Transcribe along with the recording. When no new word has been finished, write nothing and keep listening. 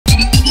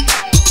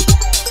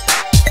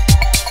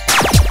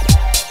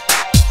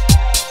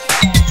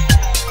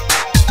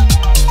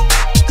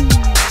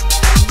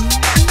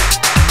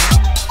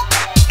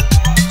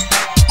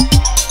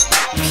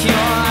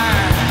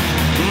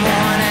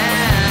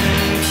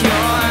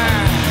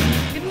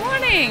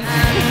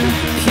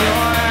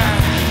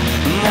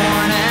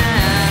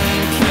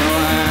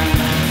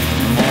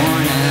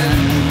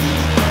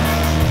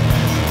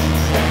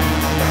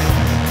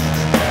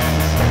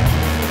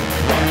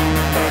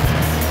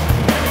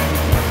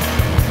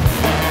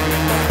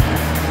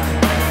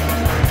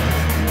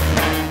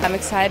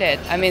excited.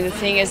 I mean, the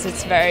thing is,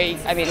 it's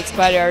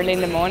quite early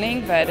in the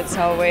morning, but it's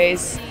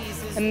always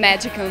a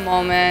magical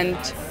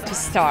moment to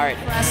start.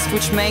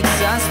 Which makes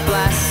us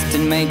blessed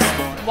and makes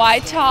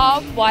white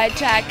top, white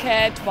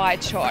jacket,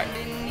 white short.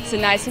 So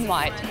nice and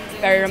white,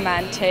 very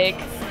romantic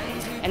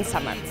and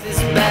summer. Is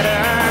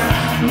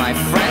better. My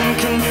friend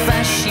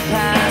confessed she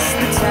passed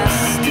the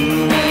test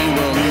and we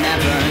will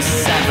never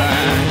sever.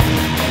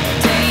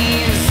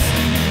 Days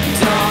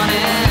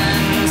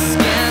dawning,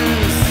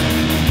 skins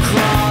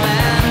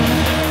crawling.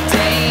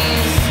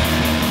 Days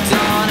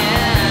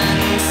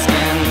dawning,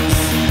 skins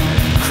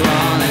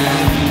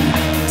crawling.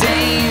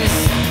 Days.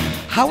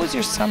 How was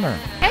your summer?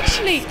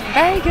 Actually,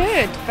 very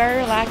good, very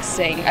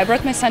relaxing. I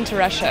brought my son to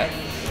Russia,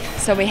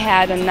 so we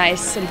had a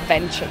nice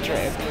adventure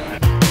trip.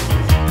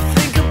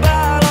 Think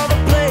about all the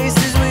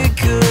places we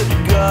could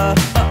go.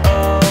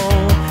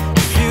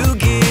 If you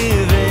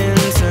give in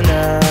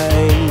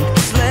tonight,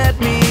 just let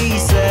me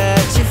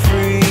set you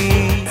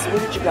free. Where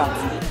did you go?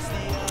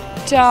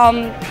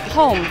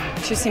 Home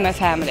to see my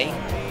family.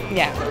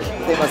 Yeah.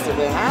 They must have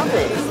been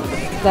happy.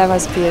 That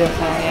was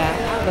beautiful,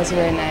 yeah. It was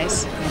very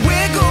nice.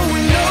 We're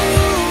going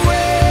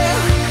nowhere.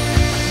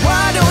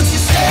 Why don't you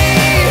stay?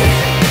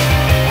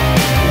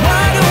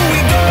 Why don't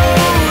we go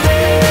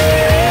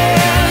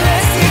there?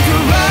 Let's take a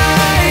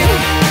ride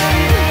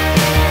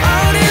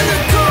out in the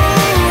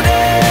cold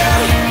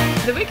air.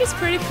 The week is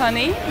pretty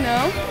funny,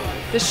 no?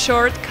 The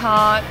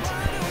shortcut,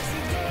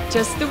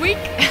 just the week.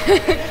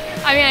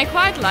 I mean, I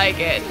quite like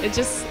it. It's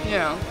just, you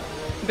know,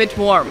 a bit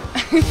warm.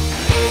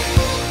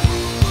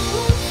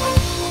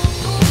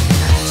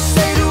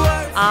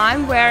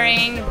 I'm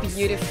wearing a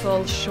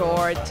beautiful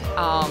short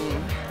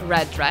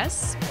red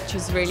dress, which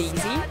is really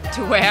easy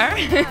to wear.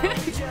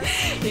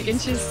 You can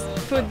just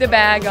put the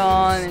bag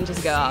on and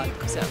just go out.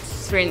 So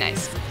it's really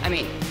nice. I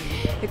mean,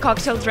 the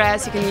cocktail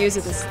dress, you can use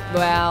it as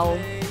well.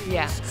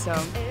 Yeah, so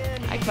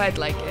I quite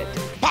like it.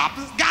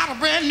 Papa's got a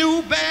brand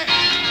new bag.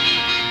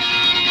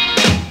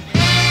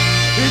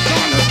 He's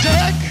on the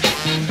deck,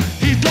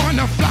 he's on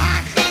the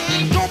fly.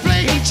 Don't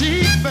play him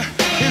cheap,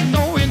 he's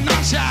no, he's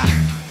not shy.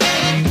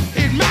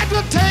 He's mashed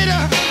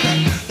potato,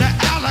 the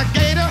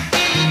alligator.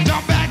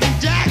 Jump back and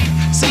jack,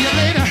 see you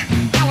later,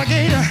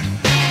 alligator.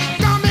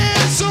 Come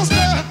in,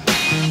 sister.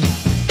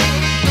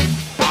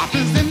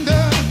 Papa's in the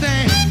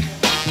thing.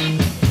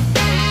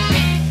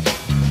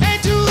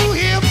 Ain't too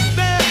hip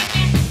there.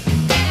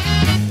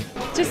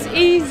 Just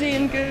easy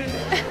and good.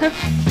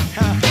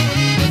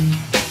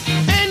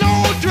 Ain't no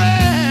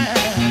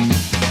drag.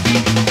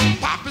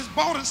 Papa's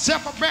bought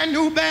himself a brand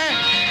new bag.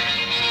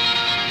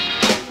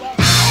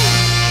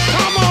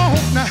 Come on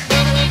now.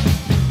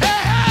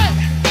 Hey, hey.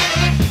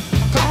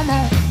 Come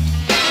on.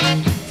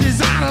 He's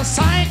out of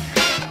sight.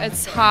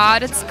 It's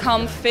hot, it's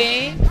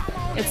comfy,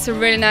 it's a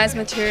really nice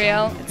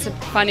material, it's a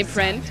funny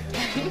print.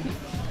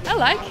 I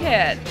like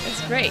it,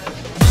 it's great.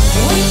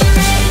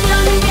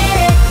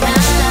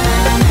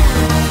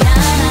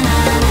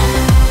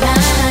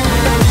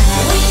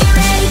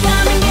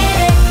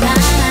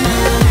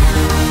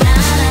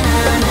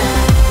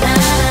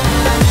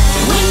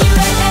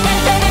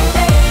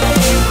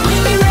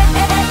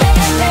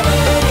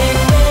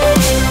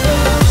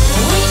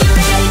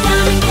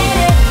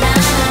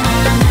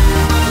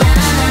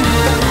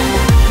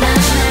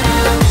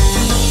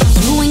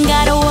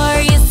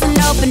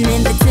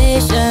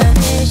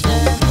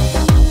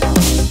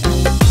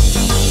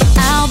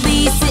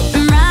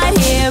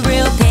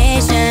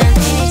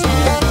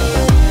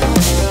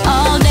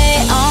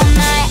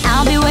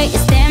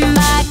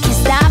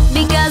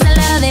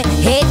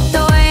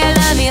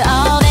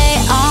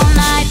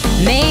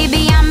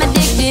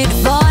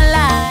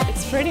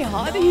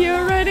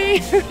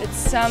 It's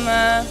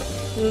summer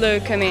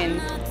look, I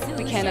mean,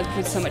 we cannot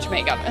put so much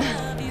makeup.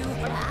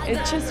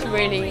 It's just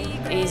really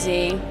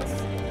easy,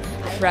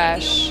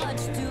 fresh,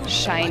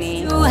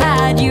 shiny.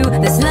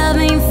 This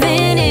loving